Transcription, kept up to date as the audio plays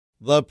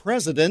The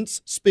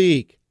Presidents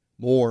Speak.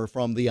 More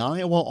from the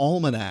Iowa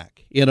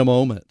Almanac in a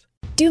moment.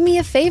 Do me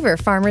a favor,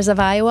 farmers of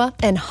Iowa,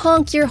 and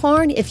honk your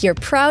horn if you're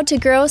proud to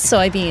grow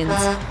soybeans.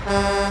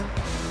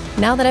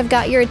 Now that I've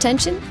got your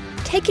attention,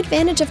 take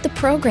advantage of the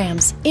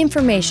programs,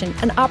 information,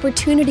 and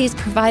opportunities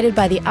provided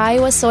by the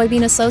Iowa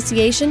Soybean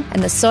Association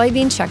and the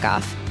Soybean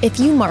Checkoff. If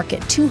you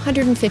market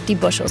 250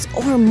 bushels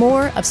or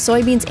more of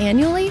soybeans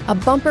annually, a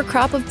bumper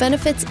crop of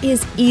benefits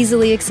is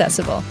easily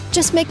accessible.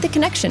 Just make the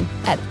connection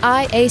at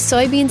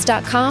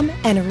iasoybeans.com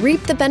and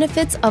reap the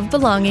benefits of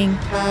belonging.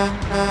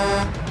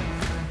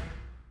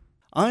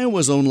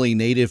 Iowa's only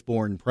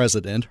native-born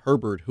president,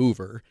 Herbert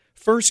Hoover,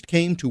 first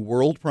came to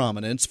world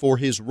prominence for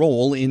his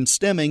role in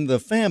stemming the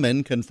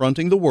famine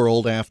confronting the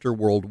world after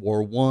World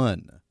War I.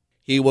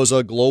 He was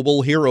a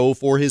global hero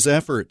for his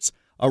efforts,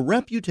 a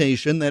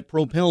reputation that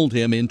propelled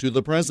him into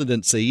the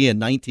presidency in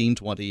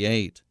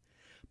 1928.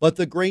 But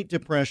the Great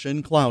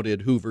Depression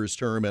clouded Hoover's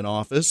term in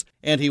office,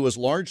 and he was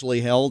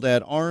largely held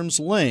at arm's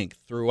length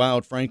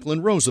throughout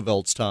Franklin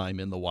Roosevelt's time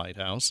in the White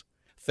House.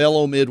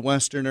 Fellow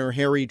Midwesterner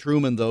Harry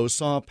Truman, though,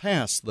 saw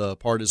past the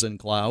partisan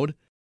cloud.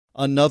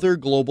 Another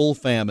global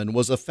famine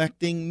was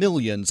affecting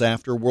millions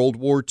after World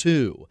War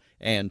II,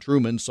 and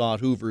Truman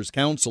sought Hoover's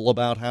counsel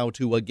about how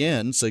to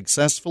again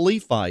successfully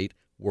fight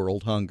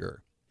world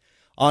hunger.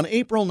 On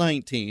April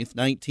 19,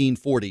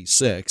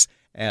 1946,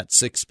 at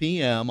 6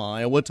 p.m.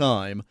 Iowa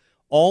time,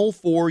 all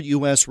 4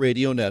 U.S.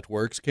 radio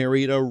networks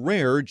carried a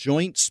rare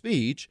joint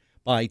speech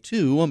by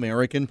 2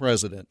 American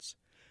presidents.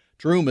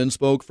 Truman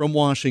spoke from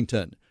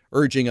Washington,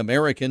 urging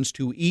Americans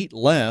to eat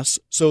less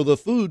so the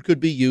food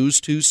could be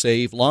used to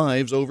save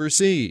lives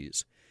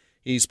overseas.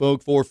 He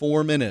spoke for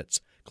 4 minutes,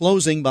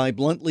 closing by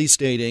bluntly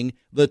stating,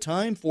 "The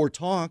time for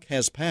talk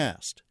has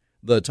passed.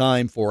 The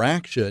time for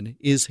action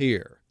is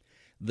here."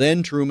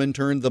 Then Truman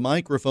turned the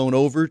microphone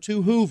over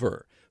to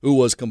Hoover, who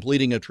was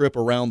completing a trip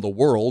around the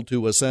world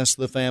to assess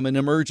the famine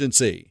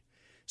emergency.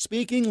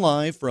 Speaking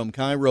live from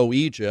Cairo,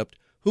 Egypt,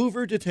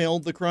 Hoover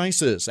detailed the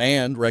crisis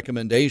and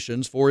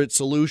recommendations for its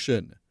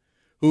solution.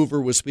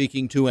 Hoover was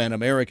speaking to an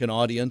American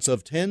audience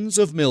of tens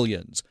of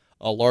millions,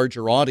 a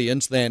larger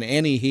audience than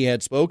any he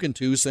had spoken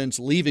to since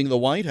leaving the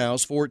White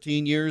House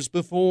 14 years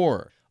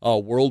before. A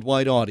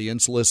worldwide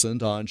audience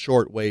listened on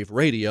shortwave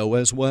radio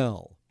as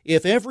well.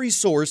 If every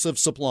source of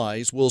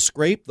supplies will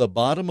scrape the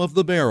bottom of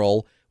the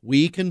barrel,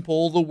 we can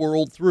pull the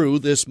world through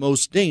this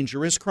most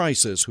dangerous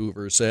crisis,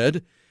 Hoover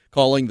said,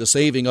 calling the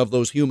saving of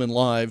those human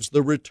lives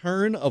the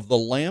return of the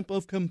lamp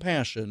of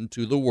compassion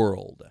to the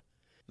world.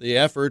 The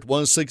effort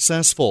was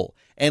successful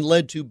and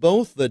led to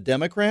both the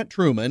Democrat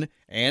Truman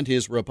and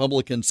his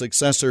Republican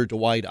successor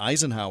Dwight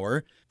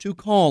Eisenhower to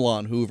call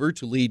on Hoover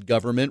to lead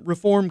government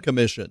reform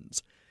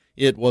commissions.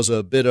 It was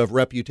a bit of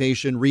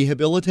reputation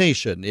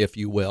rehabilitation, if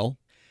you will.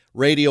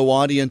 Radio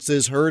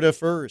audiences heard a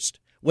first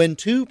when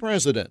 2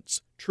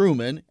 presidents,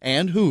 Truman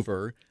and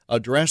Hoover,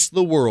 addressed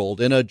the world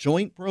in a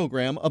joint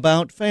program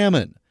about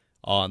famine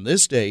on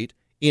this date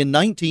in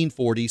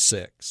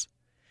 1946.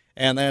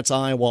 And that's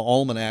Iowa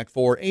Almanac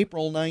for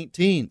April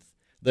 19th.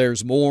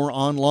 There's more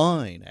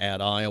online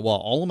at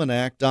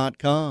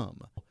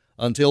iowaalmanac.com.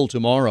 Until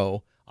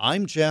tomorrow,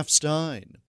 I'm Jeff Stein.